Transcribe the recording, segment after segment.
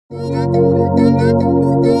Hey,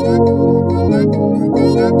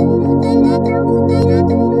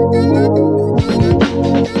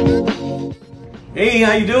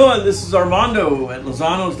 how you doing? This is Armando at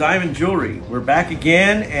Lozano's Diamond Jewelry. We're back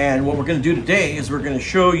again, and what we're going to do today is we're going to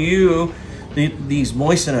show you these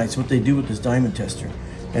moissanites, what they do with this diamond tester,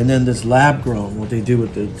 and then this lab grown, what they do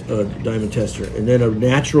with the diamond tester, and then a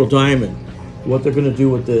natural diamond, what they're going to do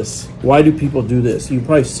with this. Why do people do this? You've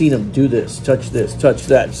probably seen them do this, touch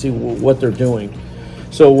that, see what they're doing.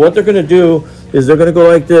 So what they're going to do is they're going to go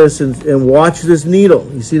like this and watch this needle.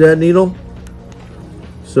 You see that needle?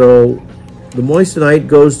 So the moissanite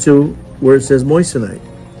goes to where it says moissanite.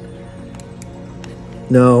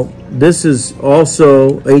 Now, this is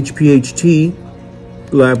also HPHT,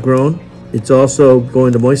 lab grown. It's also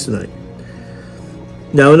going to moissanite.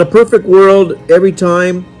 Now, in a perfect world, every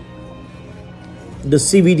time the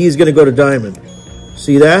CVD is going to go to diamond.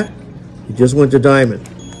 See that? It just went to diamond.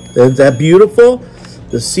 Isn't that beautiful?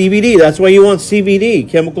 The CVD, that's why you want CVD,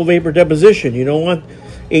 chemical vapor deposition. You don't want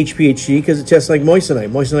HPHT because it tests like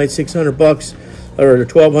moissanite. Moissanite, $600 or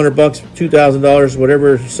 $1,200, $2,000,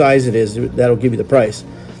 whatever size it is. That'll give you the price.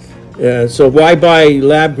 So why buy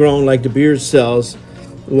lab grown like De Beers sells?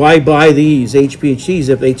 Why buy these HPHTs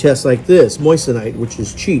if they test like this, moissanite, which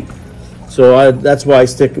is cheap? So that's why I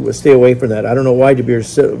stay away from that. I don't know why De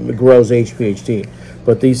Beers grows HPHT,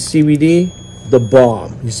 but these CVD, the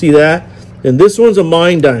bomb. You see that? And this one's a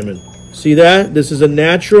mine diamond. See that? This is a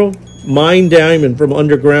natural mine diamond from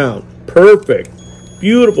underground. Perfect.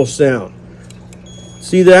 Beautiful sound.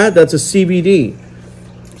 See that? That's a CVD.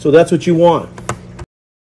 So that's what you want.